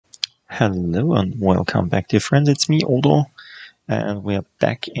Hello and welcome back, dear friends. It's me, Odo, and we are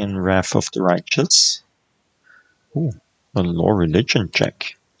back in Wrath of the Righteous. Ooh, a lore religion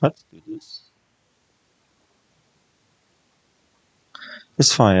check. Let's do this.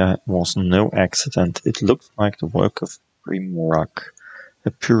 This fire was no accident. It looks like the work of Primorak,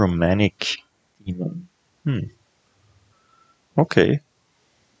 a pyromanic demon. Okay.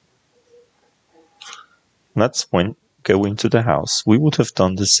 Let's go into the house. We would have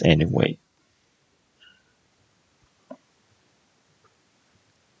done this anyway.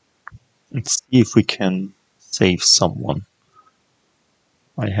 Let's see if we can save someone.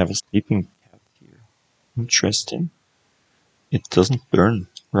 I have a sleeping cat here. Interesting. It doesn't burn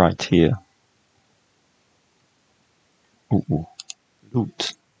right here. Ooh,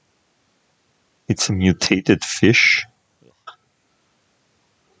 loot. It's a mutated fish.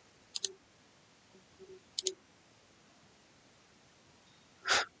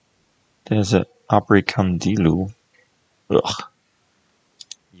 There's a abricandilu. Ugh.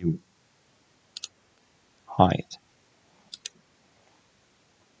 You hide.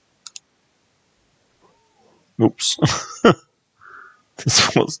 Oops.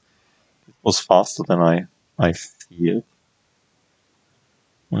 This was faster than I feared.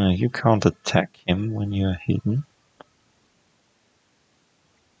 You can't attack him when you're hidden.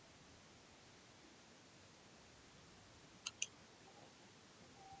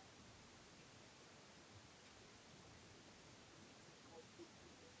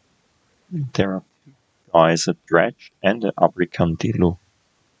 There are two guys, a dredge and a abricandilu.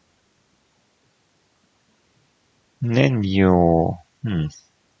 Nenyo.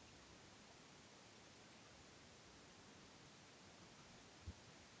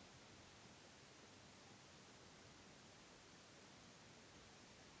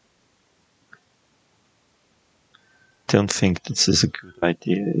 Don't think this is a good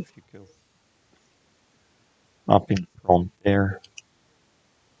idea if you go up in front there.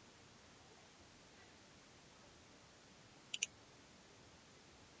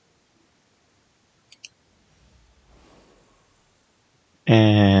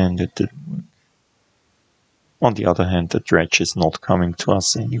 And it didn't work. On the other hand, the dredge is not coming to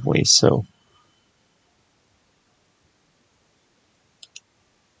us anyway, so...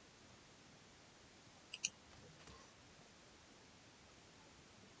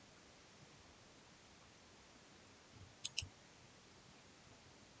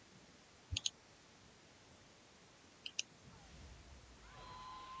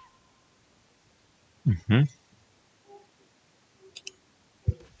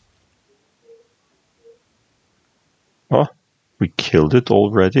 Oh, we killed it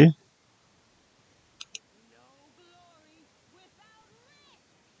already?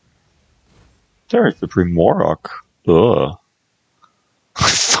 There is the Primorak. Ugh.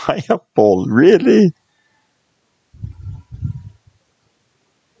 Fireball, really?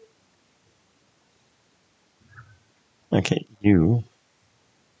 Okay, you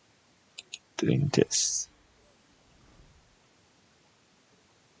doing this.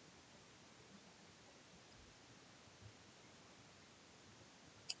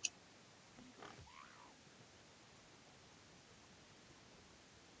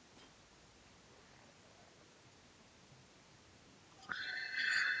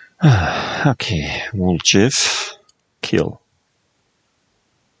 Okay, Woljif, kill.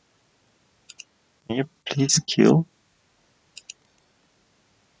 Can you please kill?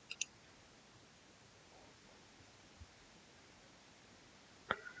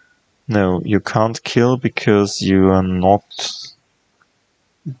 No, you can't kill because you are not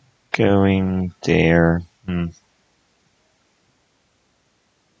going there.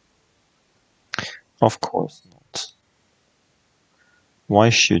 Of course not. Why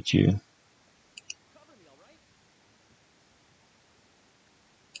should you?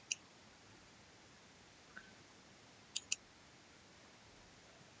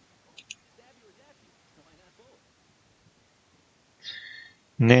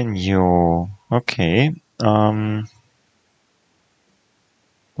 Nenyo. Okay.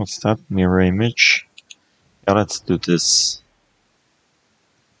 What's that? Mirror image? Yeah, let's do this.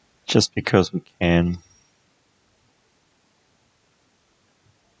 Just because we can.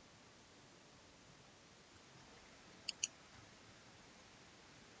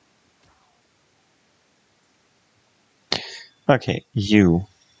 Okay, you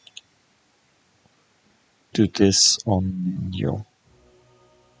do this on you.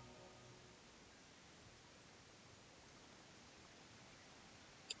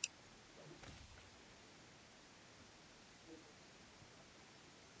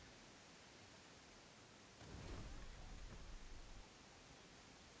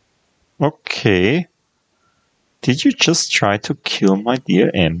 Okay. Did you just try to kill my dear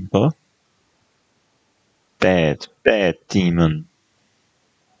Ember? Bad, bad demon.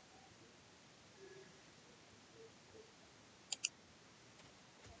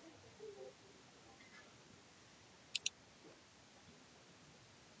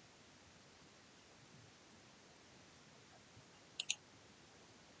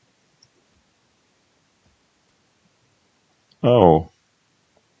 Oh.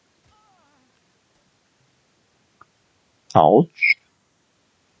 Ouch.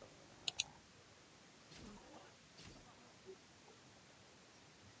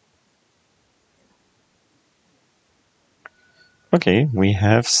 Okay, we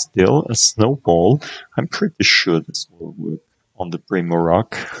have still a snowball. I'm pretty sure this will work on the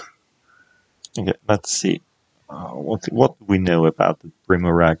Primorak. Okay, let's see. What do we know about the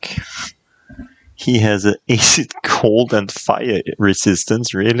Primorak? He has an acid, cold, and fire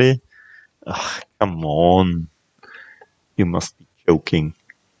resistance, really? Ugh, come on. You must be joking.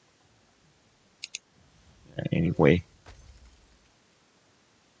 Anyway,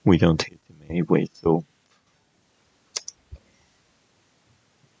 we don't hit him anyway, so.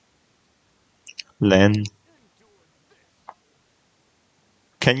 Len,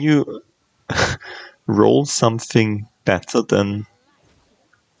 can you roll something better than.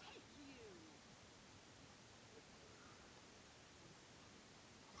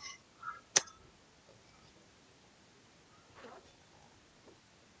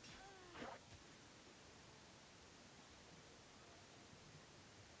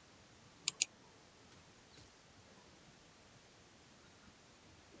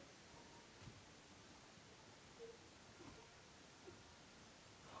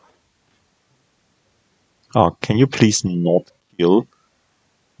 Oh, can you please not kill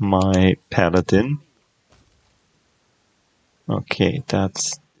my paladin? Okay,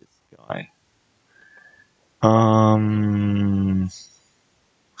 that's this guy.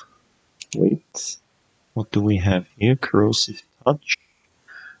 Wait. What do we have here? Corrosive touch.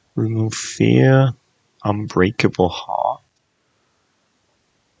 Remove fear. Unbreakable heart.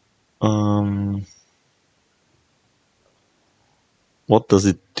 What does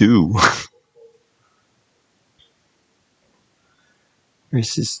it do?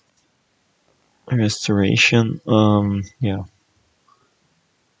 Resist restoration. Yeah.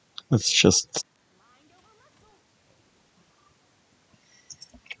 Let's just.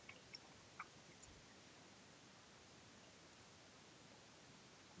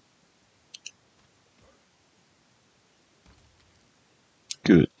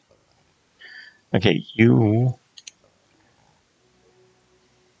 Good. Okay, you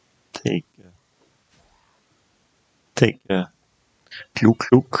take a Gluk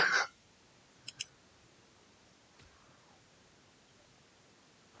Gluk.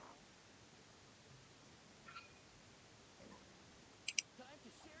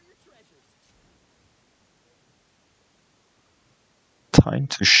 Time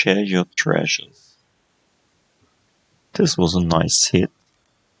to share your treasures. This was a nice hit.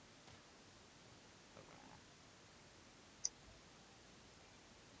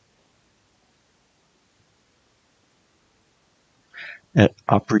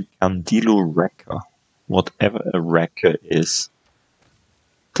 Abricandilo wrecker. Whatever a wrecker is,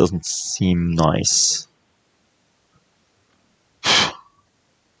 doesn't seem nice.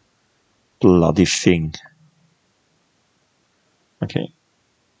 Bloody thing. Okay.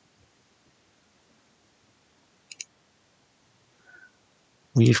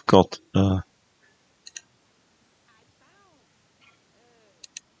 We've got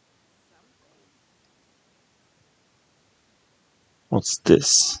what's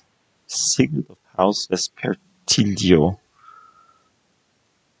this? Sigil of House Vespertilio.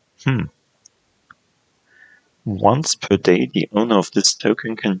 Once per day, the owner of this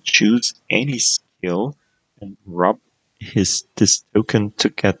token can choose any skill and rub this token to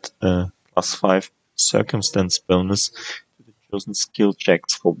get a +5 circumstance bonus to the chosen skill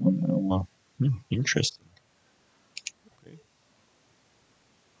checks for 1 hour. Interesting. Okay.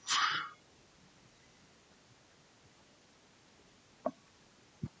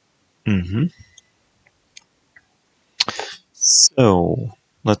 So,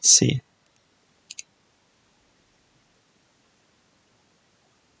 let's see.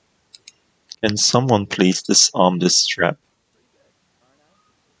 Can someone please disarm this trap?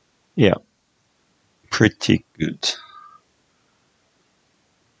 Yeah, pretty good.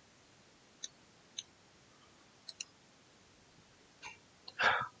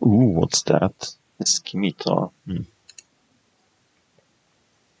 Ooh, what's that? A scimitar.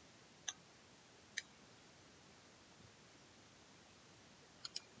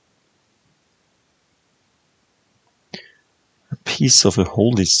 Piece of a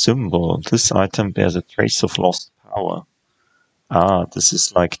holy symbol. This item bears a trace of lost power. Ah, this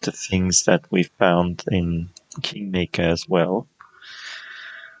is like the things that we found in Kingmaker as well.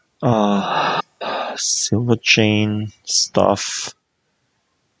 Silver chain stuff.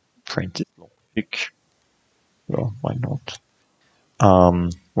 Printed lockpick. Well, why not?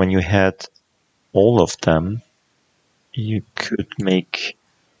 When you had all of them, you could make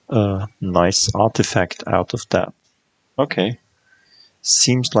a nice artifact out of that. Okay.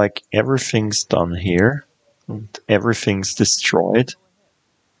 Seems like everything's done here and everything's destroyed.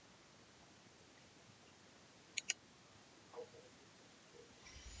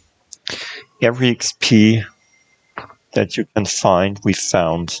 Every XP that you can find, we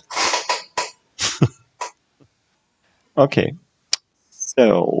found. Okay,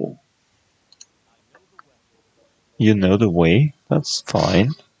 so you know the way. That's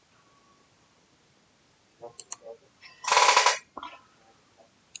fine.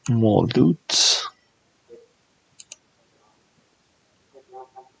 More loot.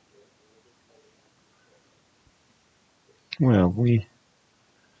 Where are we?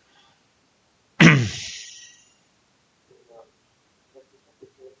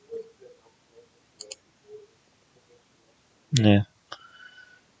 Yeah,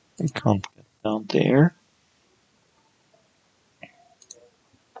 I can't get down there.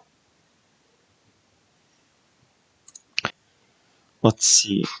 Let's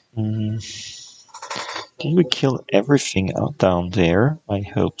see. Did we kill everything out down there? I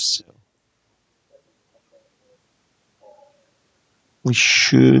hope so. We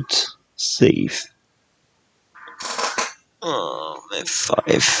should save.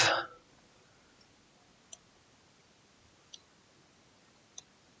 F5.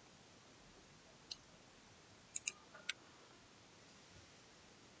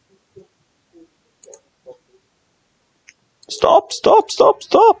 Stop, stop, stop,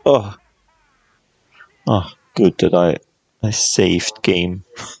 stop! Oh, good that I saved game.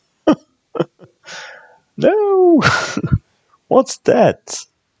 No! What's that?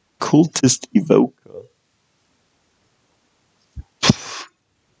 Cultist Evoker.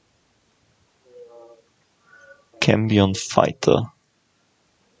 Cambion Fighter.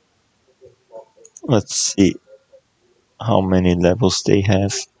 Let's see how many levels they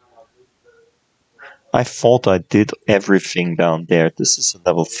have. I thought I did everything down there. This is a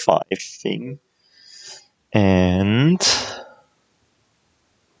level 5 thing. And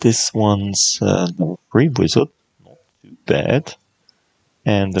this one's level 3 wizard. Not too bad.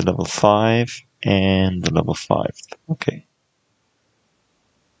 And the level 5 and the level 5. Okay.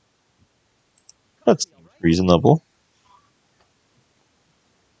 That seems reasonable.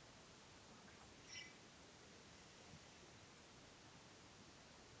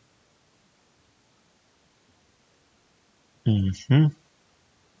 Mm-hmm.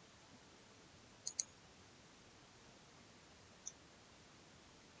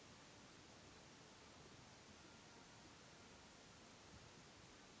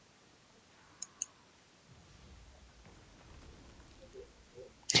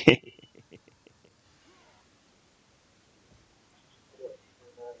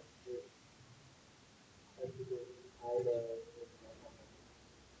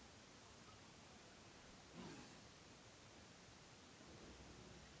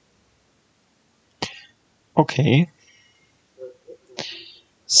 Okay.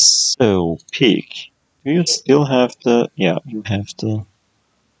 So, pig. Do you still have the... Yeah, you have the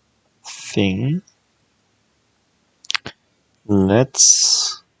thing.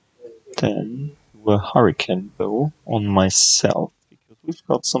 Let's then do a hurricane bow on myself, because we've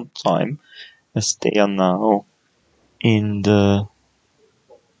got some time, as they are now in the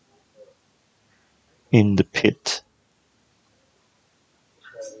pit.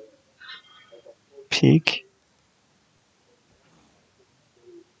 Pig.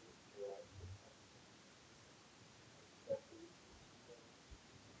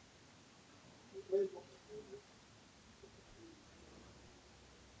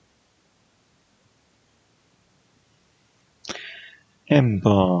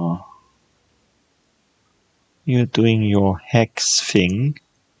 Ember. You're doing your hex thing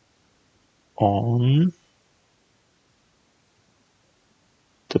on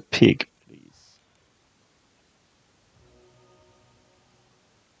the pig, please.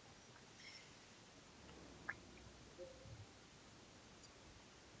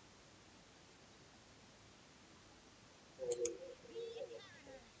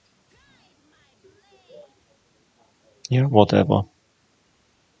 Yeah, whatever.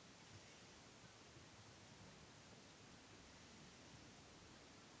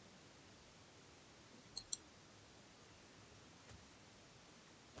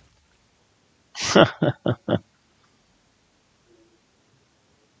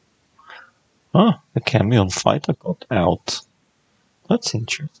 Ah, the camion fighter got out. That's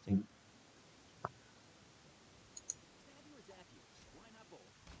interesting.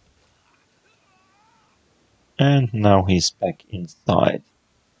 And now he's back inside.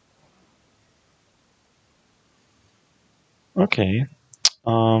 Okay.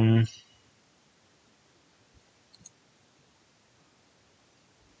 Um,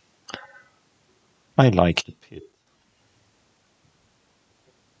 I like the pit.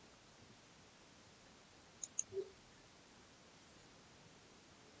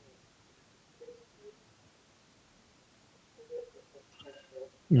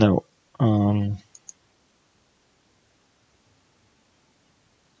 No. Um,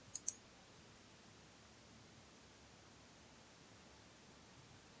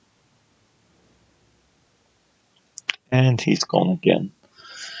 and he's gone again.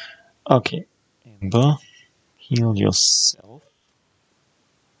 Okay. Amber, heal yourself.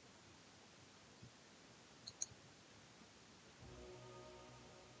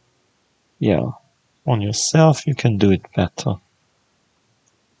 Yeah. On yourself, you can do it better.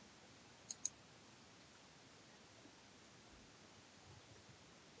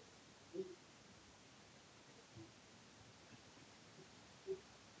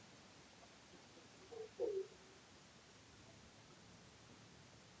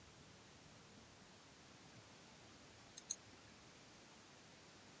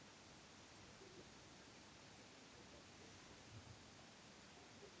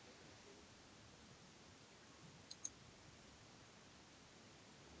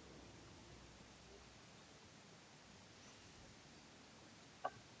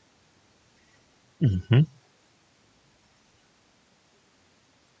 Mm-hmm.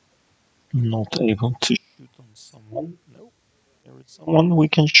 Not able to shoot on someone. No. There is someone we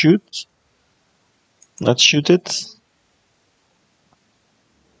can shoot. Let's shoot it.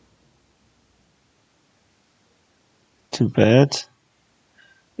 Too bad.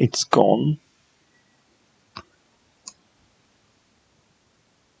 It's gone.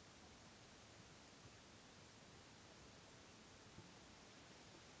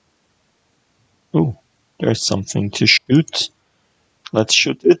 Oh, there's something to shoot. Let's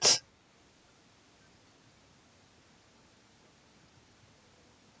shoot it.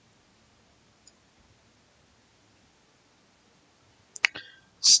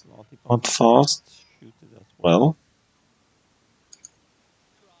 It's not about fast. Shoot it as well.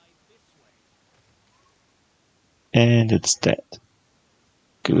 And it's dead.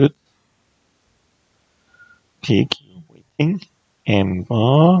 Good. Pig, you're waiting.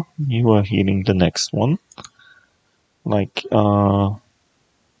 Ember, you are healing the next one. Like, nope.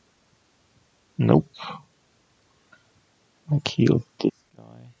 I killed this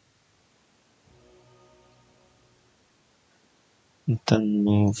guy. And then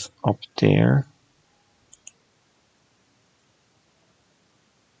move up there.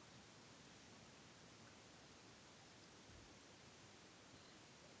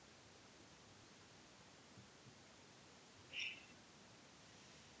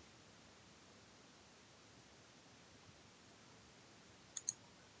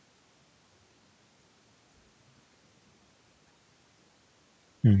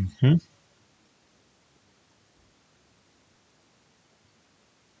 Mm-hmm.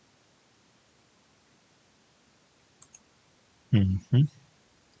 Mm-hmm.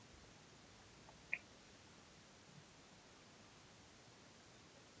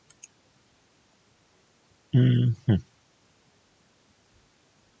 Mm-hmm.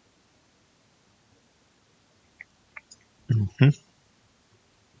 Mm-hmm.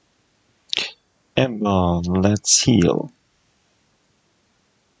 Ember, let's heal.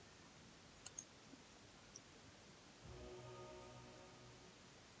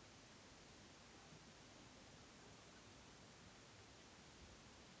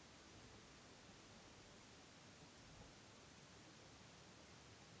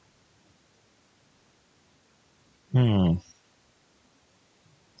 Hmm.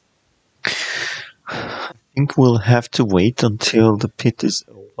 I think we'll have to wait until the pit is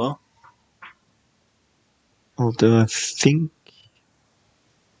over. Although I think.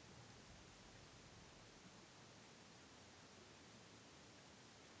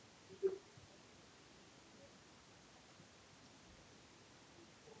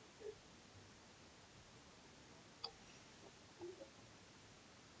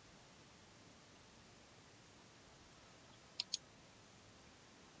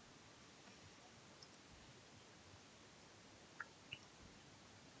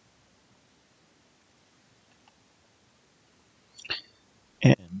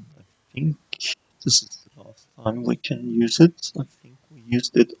 And I think this is the last time we can use it. I think we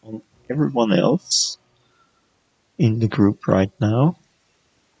used it on everyone else in the group right now.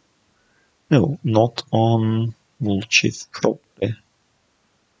 No, not on Woolchief, probably.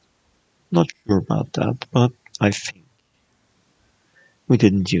 Not sure about that, but I think we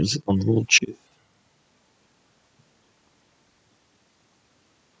didn't use it on Woolchief.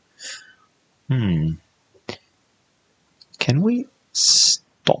 Can we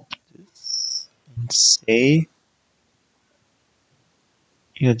stop this and say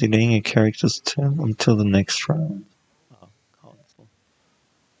you're delaying a character's turn until the next round? Oh, cancel.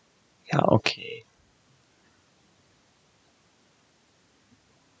 Yeah, okay.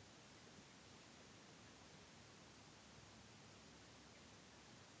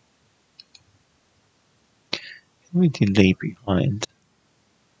 Can we delay behind?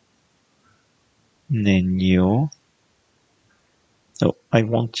 Nenyo. No, I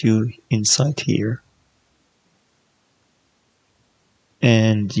want you inside here.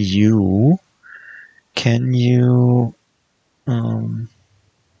 And you, can you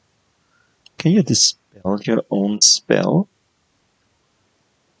dispel your own spell?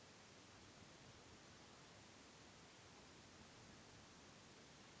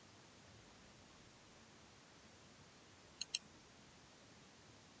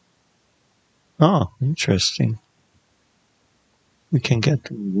 Ah, interesting. We can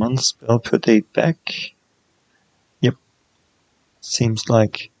get one spell per day back. Yep. Seems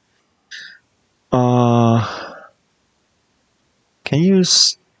like. Can you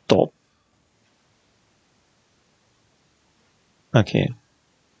stop? Okay,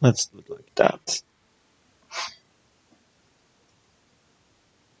 let's do it like that.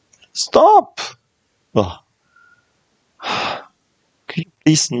 Stop! Oh. Could you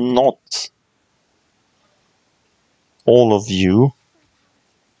please not? All of you.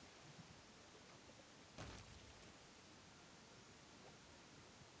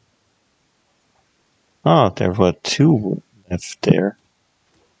 Ah, there were two left there.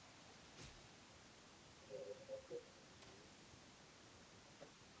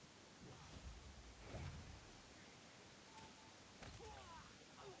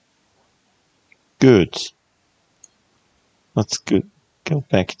 Good. Let's go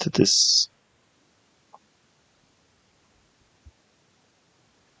back to this.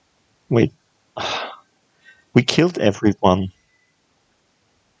 Wait. We killed everyone.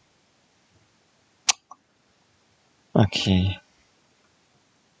 Okay.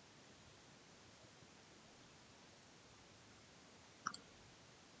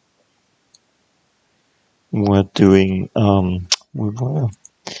 We're doing, we were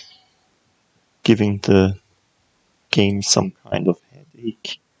giving the game some kind of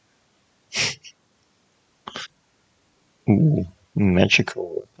headache. Ooh,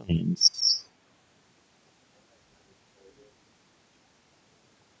 magical weapons.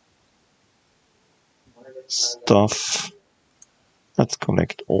 Stuff. Let's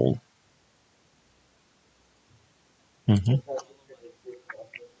collect all. Mm-hmm.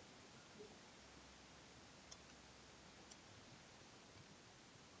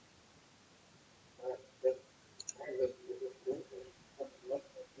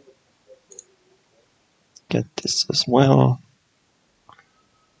 Get this as well.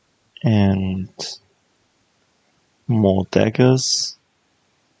 And more daggers.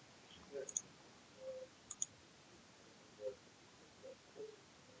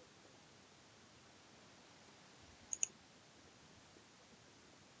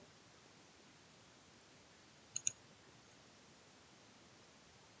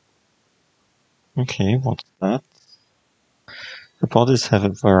 Okay, what's that? The bodies have a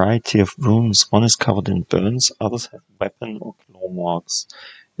variety of wounds. One is covered in burns, others have weapon or claw marks.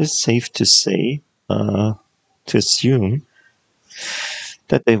 It's safe to say, to assume,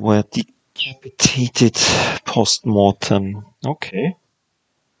 that they were decapitated post-mortem. Okay.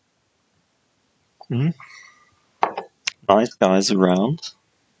 Nice guys around.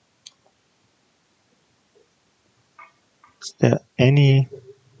 Is there any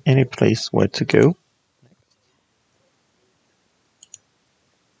place where to go?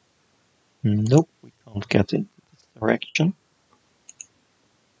 Nope, we can't get in this direction.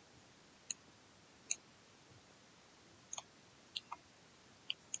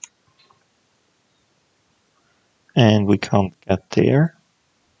 And we can't get there.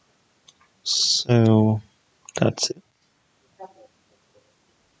 So that's it.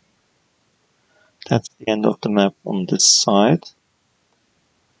 That's the end of the map on this side.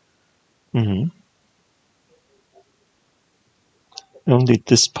 Only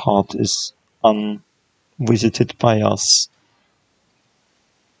this part is unvisited by us.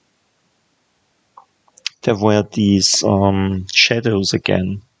 there were these shadows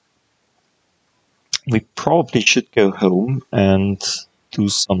again. We probably should go home and do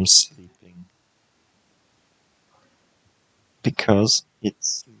some sleeping. Because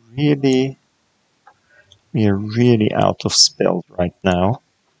it's really, we are really out of spells right now.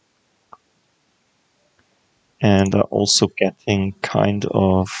 And are also getting kind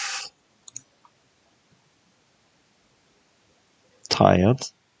of tired.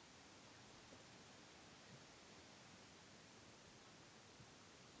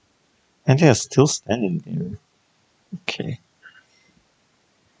 And they're still standing there. Okay.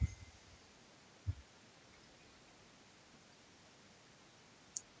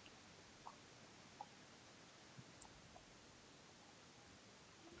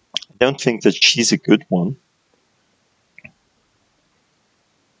 I don't think that she's a good one.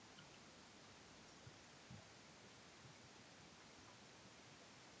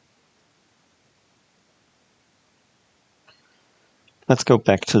 Let's go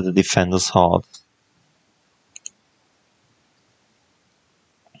back to the defender's heart.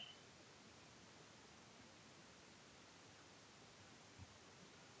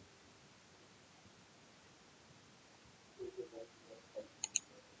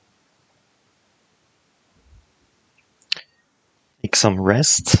 Take some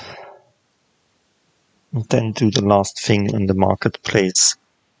rest. And then do the last thing in the marketplace.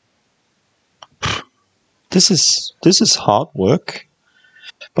 This is hard work,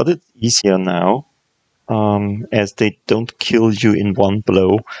 but it's easier now. As they don't kill you in one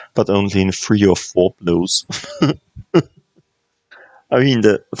blow, but only in 3 or 4 blows. I mean,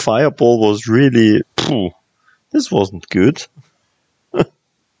 the fireball was really... this wasn't good.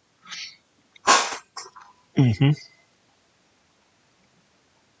 Mm-hmm.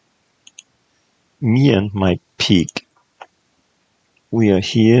 Me and my pig. We are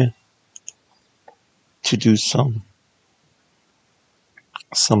here to do some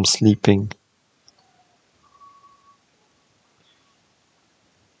sleeping.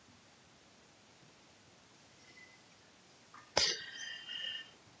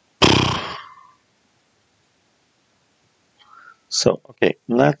 So, okay,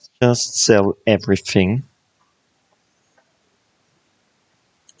 let's just sell everything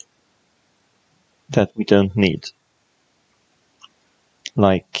that we don't need.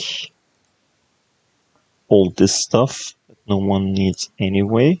 Like all this stuff that no one needs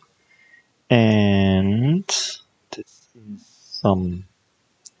anyway. And this is some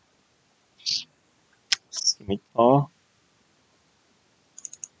scimitar.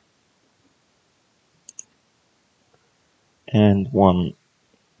 And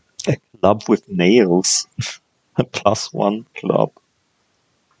a club with nails. A +1 club.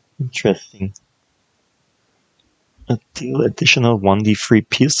 Interesting. Deal additional 1d3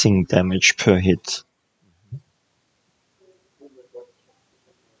 piercing damage per hit.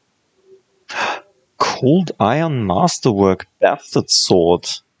 Cold Iron Masterwork Bastard Sword.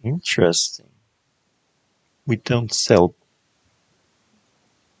 Interesting. We don't sell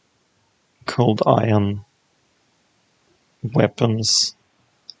cold iron weapons,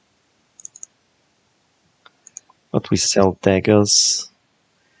 but we sell daggers.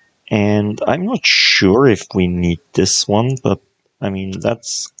 And I'm not sure if we need this one, but I mean,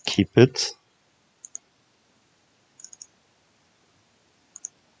 let's keep it.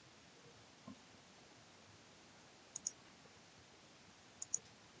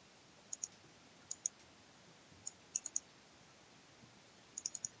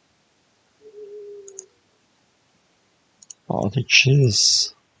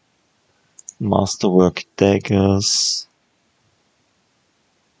 Bondages, masterwork daggers,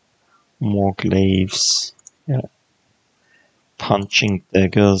 more glaives, yeah. Punching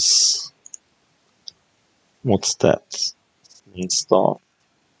daggers. What's that? Sling staff.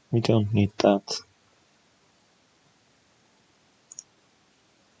 We don't need that.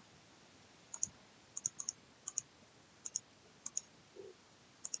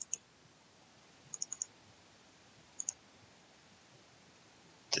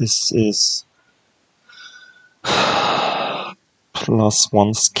 This is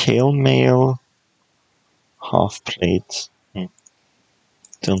 +1 scale mail, half plate.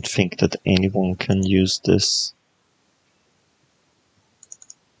 Don't think that anyone can use this.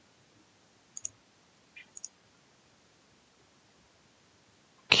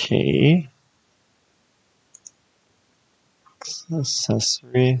 Okay.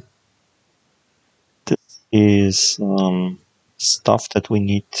 Accessory. This is stuff that we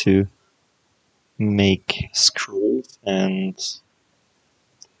need to make scrolls and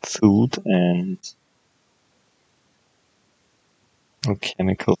food and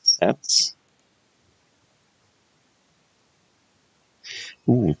chemical sets.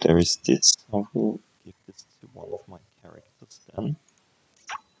 Ooh, there is this. I will give this to one of my characters then.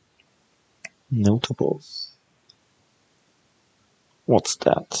 Notables. What's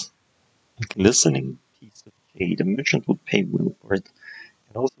that? A glistening piece of jade. A merchant would pay well for it.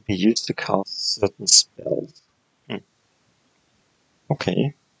 Can also be used to cast certain spells. Hmm.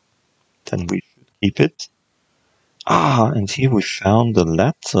 Okay, then we should keep it. Ah, and here we found a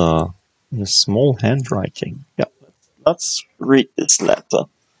letter in a small handwriting. Yeah, let's read this letter.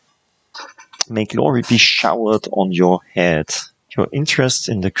 May glory be showered on your head. Your interest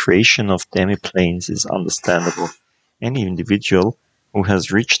in the creation of demiplanes is understandable. Any individual who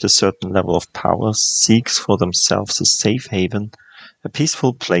has reached a certain level of power seeks for themselves a safe haven, a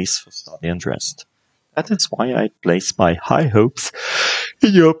peaceful place for study and rest. That is why I place my high hopes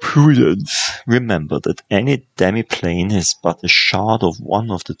in your prudence. Remember that any demiplane is but a shard of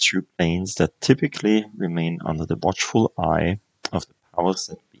one of the true planes that typically remain under the watchful eye of the powers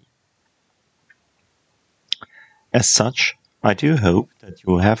that be. As such, I do hope that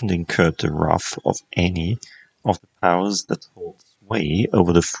you haven't incurred the wrath of any of the powers that hold sway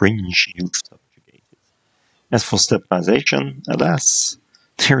over the fringe you've subjugated. As for stabilization, alas,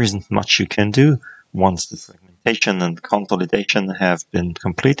 there isn't much you can do once the fragmentation and consolidation have been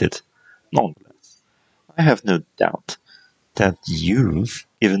completed. Nonetheless, I have no doubt that you've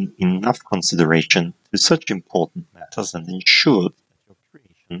given enough consideration to such important matters and ensured that your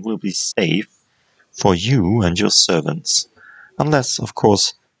creation will be safe for you and your servants, unless, of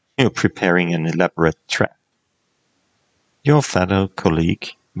course, you're preparing an elaborate trap. Your fellow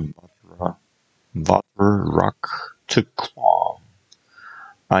colleague, Vadrak took Claw.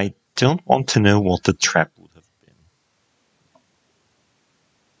 I don't want to know what the trap would have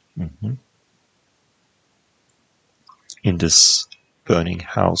been. In this burning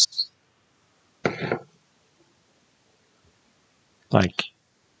house. Like,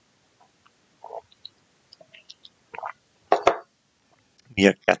 we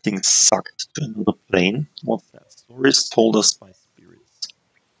are getting sucked to another plane. What's that? Stories told us by spirits.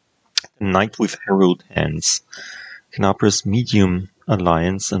 The Knight with Herald Hands. Knabra's Medium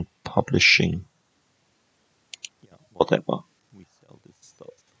Alliance and Publishing. Yeah, whatever. We sell this stuff.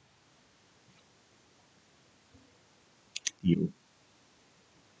 Deal.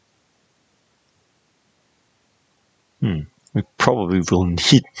 We probably will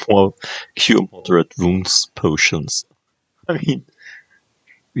need more cure moderate wounds potions. I mean,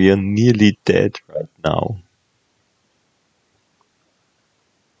 we are nearly dead right now.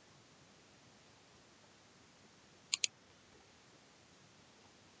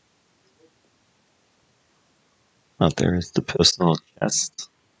 Ah, there is the personal chest.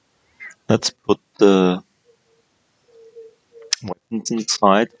 Let's put the weapons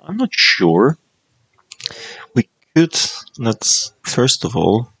inside. I'm not sure. We could, let's, first of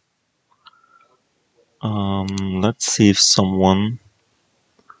all, let's see if someone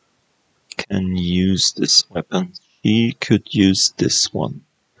can use this weapon. She could use this one.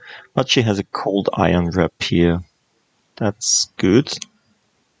 But she has a cold iron rapier. That's good.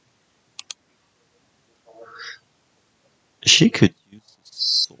 She could use a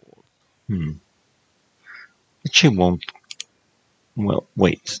sword. But she won't. Well,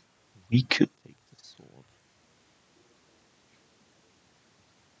 wait. We could take the sword.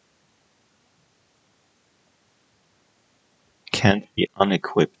 Can't be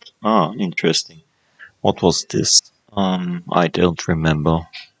unequipped. Ah, interesting. What was this? I don't remember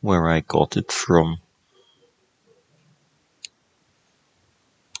where I got it from.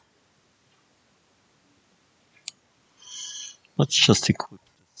 Let's just equip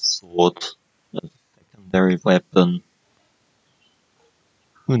the sword as a secondary weapon.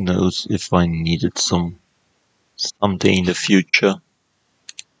 Who knows if I need it someday in the future.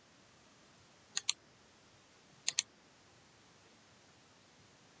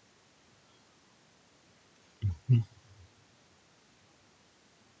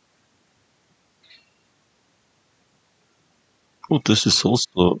 Oh, this is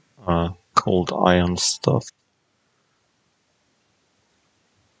also cold iron stuff.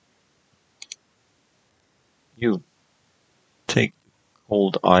 You take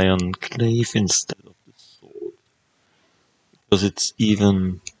cold iron glaive instead of the sword because it's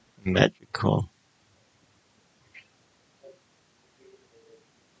even magical.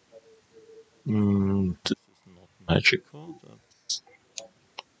 This is not magical. That's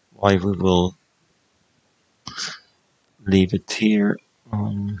why we will leave it here.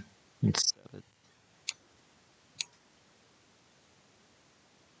 Instead,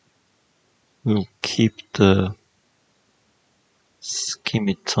 we'll keep the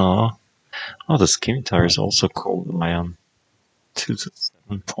scimitar. Oh, the scimitar is also cold iron. 2 to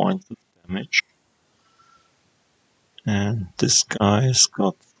 7 points of damage. And this guy's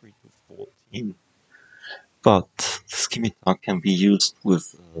got 3 to 14. But the scimitar can be used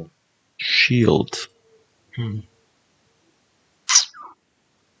with a shield.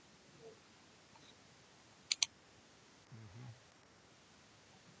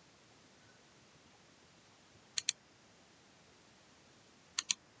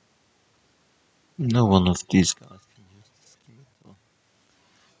 No one of these guys can use the scimitar.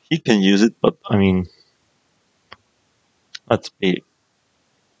 He can use it, but I mean, let's be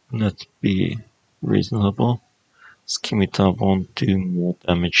reasonable. Scimitar won't do more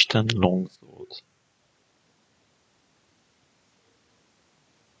damage than longsword.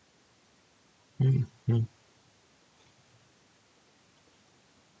 Mm-hmm.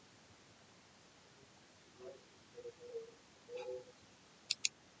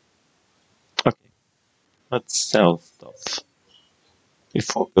 Okay, let's sell stuff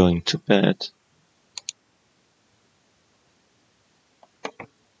before going to bed.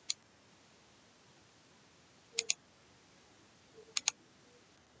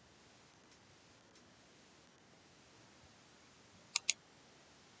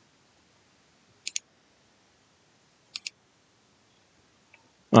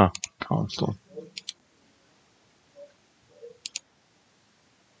 Ah, council.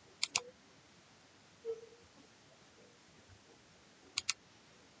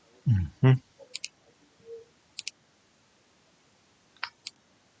 Mm-hmm.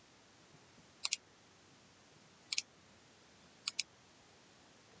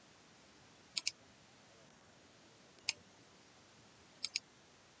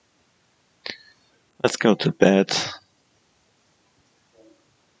 Let's go to bed.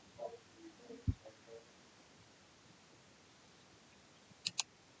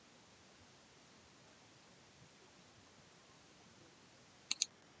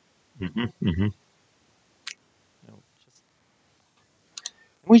 Mm-hmm. Mm-hmm. No,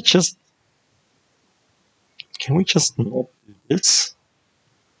 we just can we just not do this?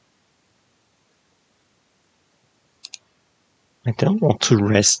 I don't want to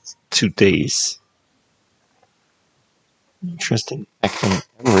rest 2 days. Interesting fact on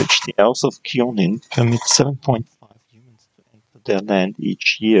average, the Elves of Kionin permit 7.5 humans to enter their land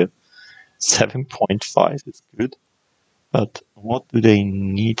each year. 7.5 is good, but what do they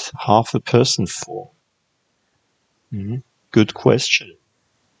need half a person for? Good question.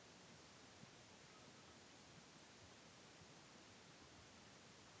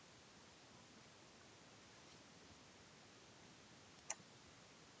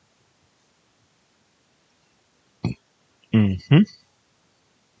 Mm-hmm.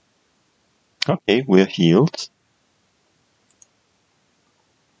 Okay, we're healed.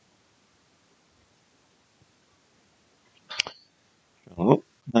 So,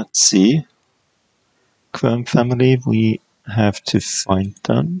 let's see. Quern family, we have to find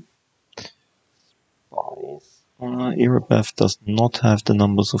them. Erebeth does not have the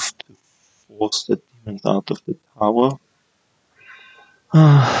numbers of to force the demons out of the tower.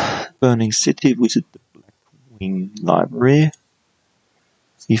 Burning City, visit the Blackwing Library.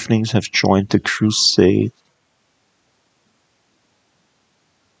 Tieflings have joined the crusade.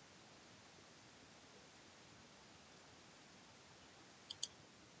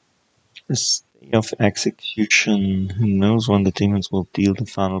 This day of execution. Who knows when the demons will deal the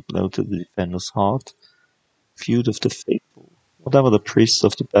final blow to the defender's heart? Feud of the faithful. Whatever the priests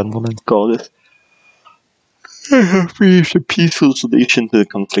of the benevolent goddess have reached a peaceful solution to the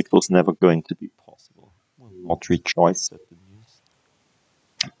conflict was never going to be possible. Will not rejoice at the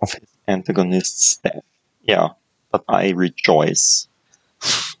news of his antagonist's death. Yeah, but I rejoice.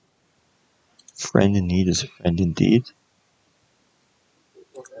 Friend in need is a friend indeed.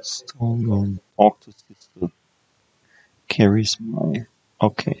 Stormborn talk to sister carries my.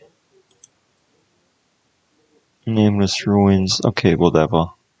 Okay. Nameless ruins. Okay, whatever.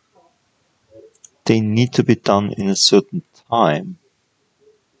 They need to be done in a certain time.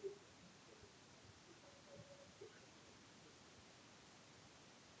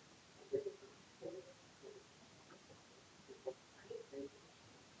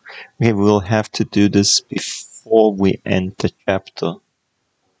 We will have to do this before we end the chapter.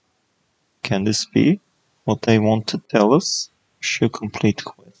 Can this be what they want to tell us? Show complete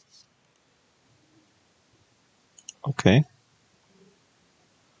quests. Okay.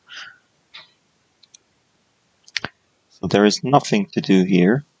 So there is nothing to do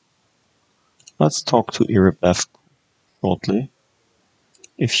here. Let's talk to Erebeth shortly.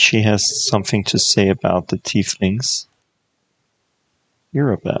 If she has something to say about the tieflings.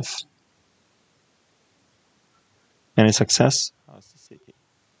 Erebeth. Any success? How's the city?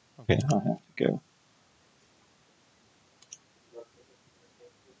 Okay, I have to go.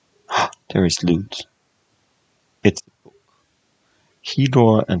 There is loot. It's a book.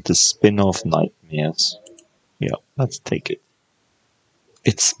 Hedor and the Spin-off Nightmares. Yeah, let's take it.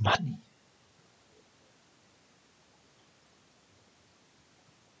 It's money.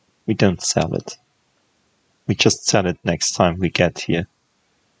 We don't sell it. We just sell it next time we get here.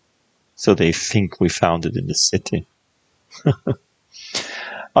 So they think we found it in the city.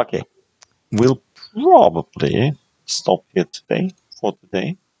 Okay, we'll probably stop here today for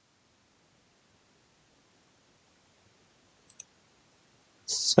today.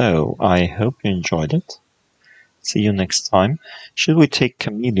 So I hope you enjoyed it. See you next time. Should we take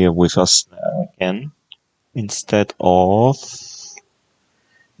Camellia with us now again instead of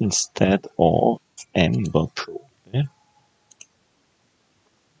Ember probably?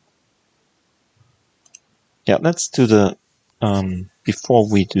 Yeah, let's do the before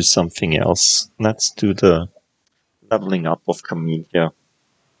we do something else. Let's do the leveling up of Camellia.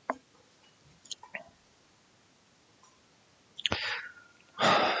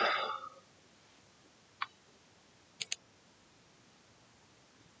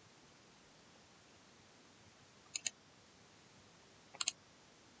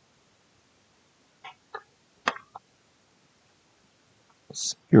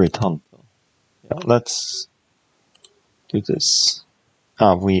 Spirit Hunter. Yeah, let's do this.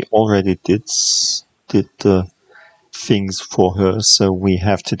 We already did the things for her, so we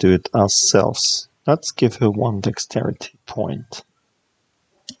have to do it ourselves. Let's give her 1 dexterity point.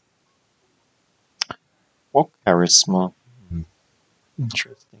 Or charisma.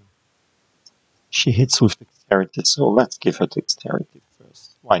 Interesting. She hits with dexterity, so let's give her dexterity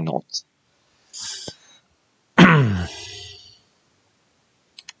first. Why not?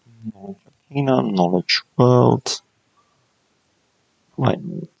 Knowledge Arcana, Knowledge World. Why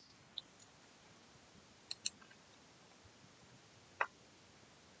not?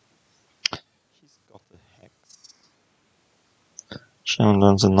 She's got a hex. She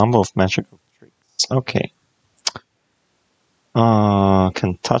learns a number of magical tricks. Okay.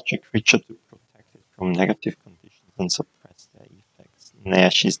 Can touch a creature to protect it from negative conditions and suppress their effects. Nah,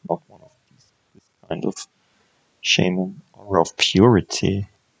 she's not one of this kind of shaman. Aura of Purity.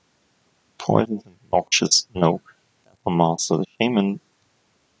 Poisoned and noxious. No. Battle Master. The shaman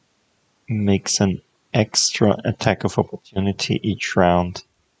makes an extra attack of opportunity each round.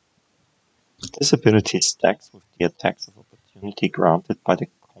 This ability stacks with the attacks of opportunity granted by the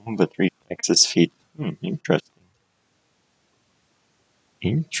combat reflexes feat. Interesting.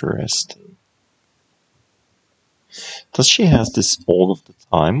 Interesting. Does she have this all of the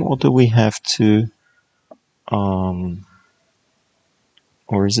time, or do we have to, or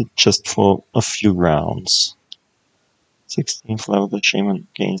is it just for a few rounds? 16th level, the shaman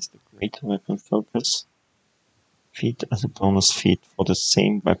gains the greater weapon focus feat as a bonus feat for the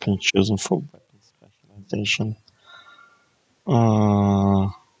same weapon chosen for weapon specialization.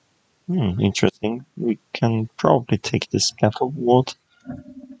 Interesting. We can probably take this battle ward.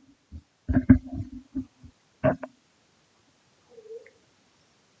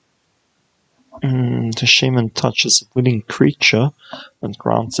 The shaman touches a willing creature and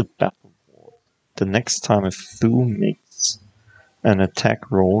grants a battle ward. The next time a Thu makes an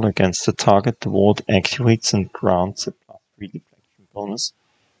attack roll against the target, the ward activates and grants a +3 deflection bonus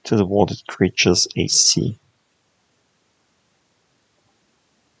to the warded creature's AC.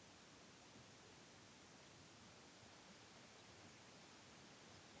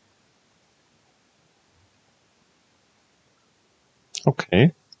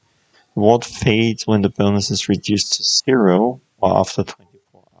 Okay. The ward fades when the bonus is reduced to 0 or after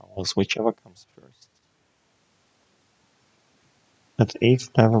 24 hours, whichever comes first. At 8th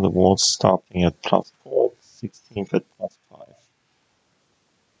level, the ward's starting at +4, 16th at +5.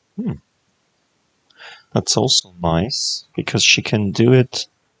 That's also nice, because she can do it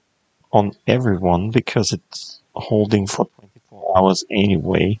on everyone, because it's holding for 24 hours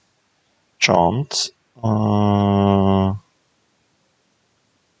anyway. Charmed.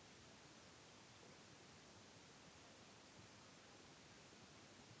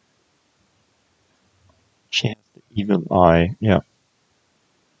 She has the evil eye, yeah.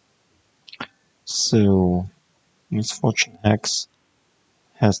 So, Misfortune Hex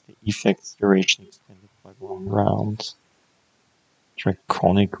has the effect's duration extended by 1 round.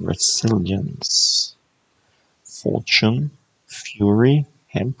 Draconic Resilience. Fortune, Fury,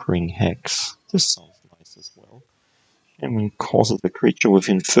 Hampering Hex. This sounds nice as well. Shaman causes a creature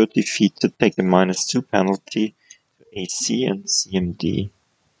within 30 feet to take a -2 penalty to AC and CMD.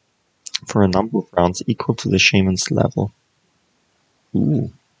 for a number of rounds equal to the shaman's level.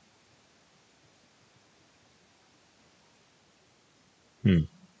 Ooh. Hmm.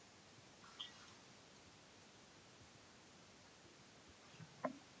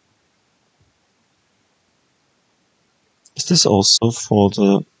 Is this also for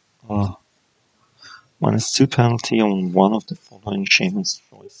the -2 penalty on one of the following shaman's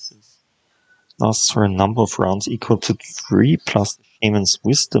choices? Lasts for a number of rounds equal to 3 plus the shaman's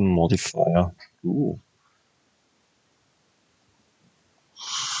wisdom modifier. Ooh.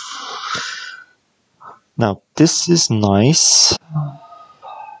 Now this is nice.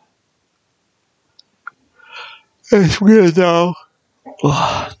 As we are now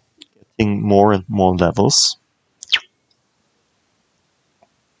getting more and more levels.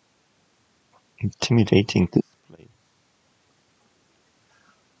 Intimidating display.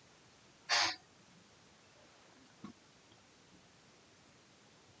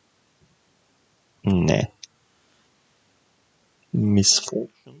 Nah.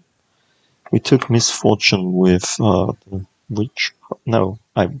 Misfortune. We took misfortune with the witch. No,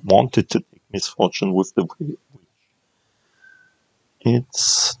 I wanted to take misfortune with the witch.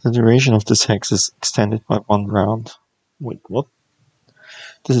 It's the duration of this hex is extended by 1 round. Wait, what?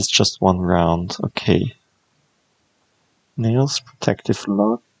 This is just 1 round. Okay. Nails, protective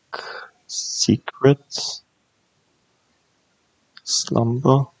luck, secret,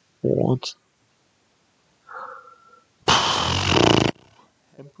 slumber, ward,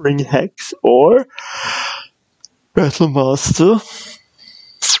 hampering hex, or battle master,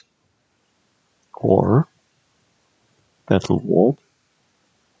 or battle ward.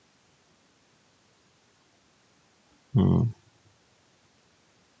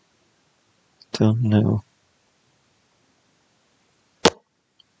 Don't know.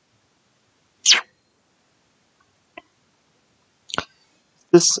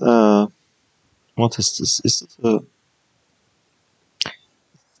 This what is this? Is it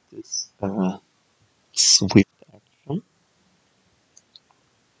this swift action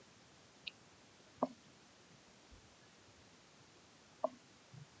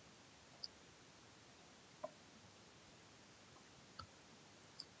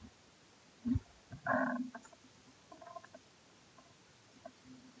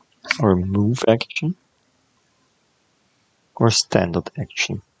or move action or standard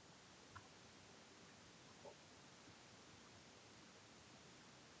action?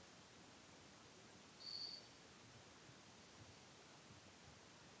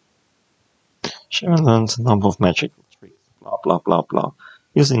 Sharon learns a number of magical tricks. Blah blah blah blah.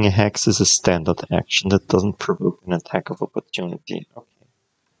 Using a hex is a standard action that doesn't provoke an attack of opportunity. Okay.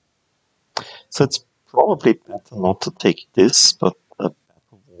 So it's probably better not to take this, but a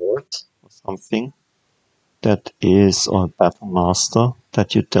battle ward or something that is, or a battle master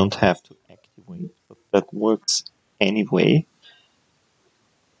that you don't have to activate, but that works anyway.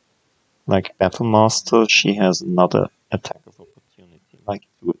 Like battle master, she has another attack of opportunity, like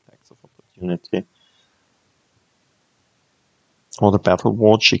 2 attacks of opportunity. Or the battle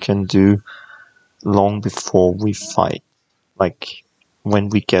ward she can do long before we fight. Like when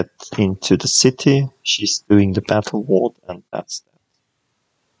we get into the city, she's doing the battle ward, and that's that.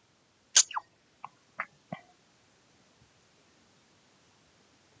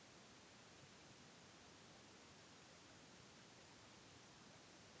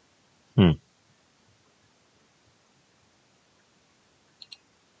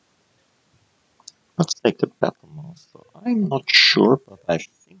 Let's take the battle master. I'm not sure, but I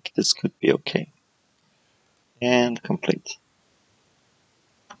think this could be okay. And complete.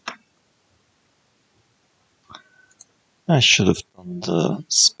 I should have done the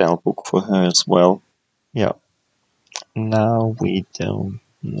spell book for her as well. Yeah. Now we don't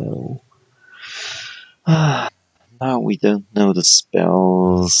know. Now we don't know the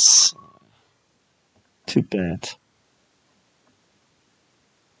spells. Too bad.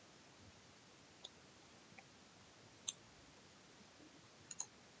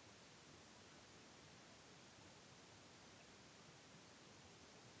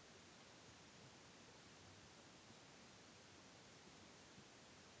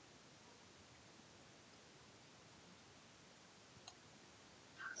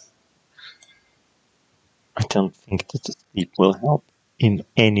 I don't think that the sleep will help in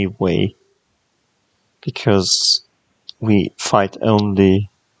any way, because we fight only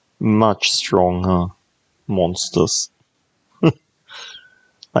much stronger monsters.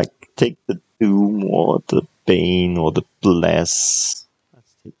 Like, take the Doom or the Bane or the Bless.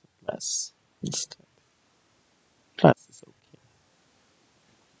 Let's take the Bless instead. Bless is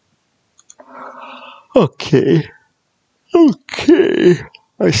okay. Okay. Okay.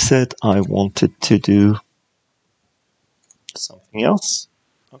 I said I wanted to do something else.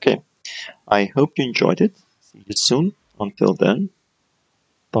 Okay. I hope you enjoyed it. See you soon. Until then,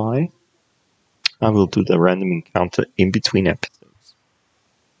 bye. I will do the random encounter in between episodes.